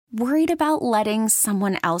Worried about letting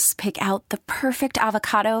someone else pick out the perfect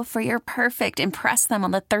avocado for your perfect impress them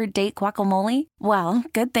on the third date guacamole? Well,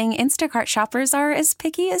 good thing Instacart shoppers are as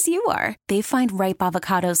picky as you are. They find ripe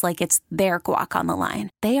avocados like it's their guac on the line.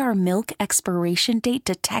 They are milk expiration date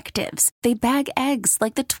detectives. They bag eggs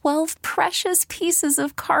like the 12 precious pieces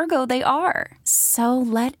of cargo they are. So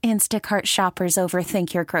let Instacart shoppers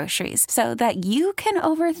overthink your groceries so that you can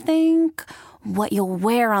overthink what you'll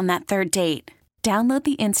wear on that third date. Download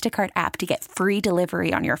the Instacart app to get free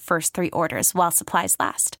delivery on your first 3 orders while supplies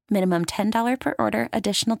last. Minimum $10 per order.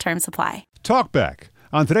 Additional terms apply. Talkback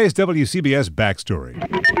on today's WCBS Backstory.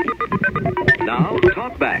 Now,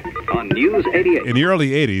 Talkback on News 88. In the early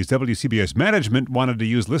 80s, WCBS management wanted to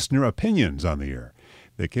use listener opinions on the air.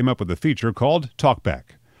 They came up with a feature called Talkback.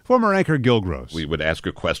 Former anchor Gil Gross. We would ask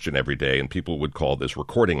a question every day, and people would call this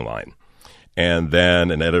recording line. And then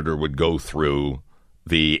an editor would go through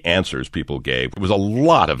the answers people gave. It was a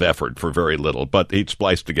lot of effort for very little, but he'd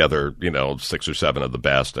splice together, 6 or 7 of the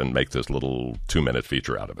best and make this little 2-minute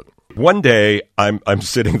feature out of it. One day, I'm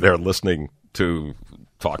sitting there listening to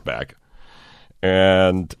Talkback,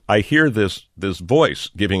 and I hear this voice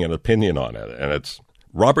giving an opinion on it, and it's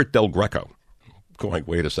Robert Del Greco. Going,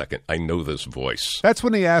 wait a second, I know this voice. That's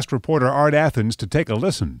when he asked reporter Art Athens to take a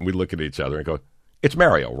listen. We look at each other and go, it's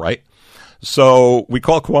Mario, right? So we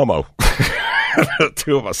call Cuomo. The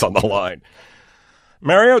 2 of us on the line.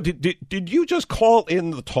 Mario, did you just call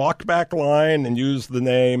in the Talkback line and use the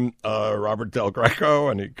name Robert Del Greco?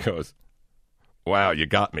 And he goes, wow, you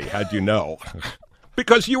got me. How'd you know?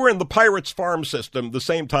 Because you were in the Pirates farm system the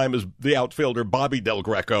same time as the outfielder Bobby Del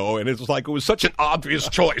Greco, and it was such an obvious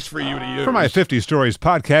choice for you to use. For my 50 Stories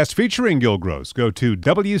podcast featuring Gil Gross, go to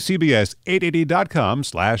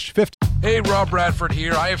WCBS880.com/50. Hey, Rob Bradford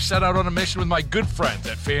here. I have set out on a mission with my good friends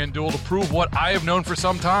at FanDuel to prove what I have known for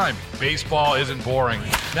some time. Baseball isn't boring.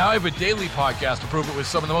 Now I have a daily podcast to prove it with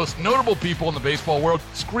some of the most notable people in the baseball world,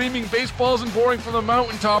 screaming baseball isn't boring from the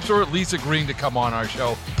mountaintops, or at least agreeing to come on our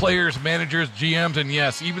show. Players, managers, GMs, and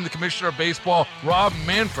yes, even the commissioner of baseball, Rob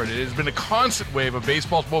Manfred. It has been a constant wave of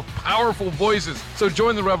baseball's most powerful voices. So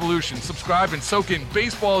join the revolution. Subscribe and soak in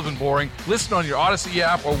Baseball Isn't Boring. Listen on your Odyssey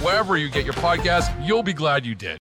app or wherever you get your podcasts. You'll be glad you did.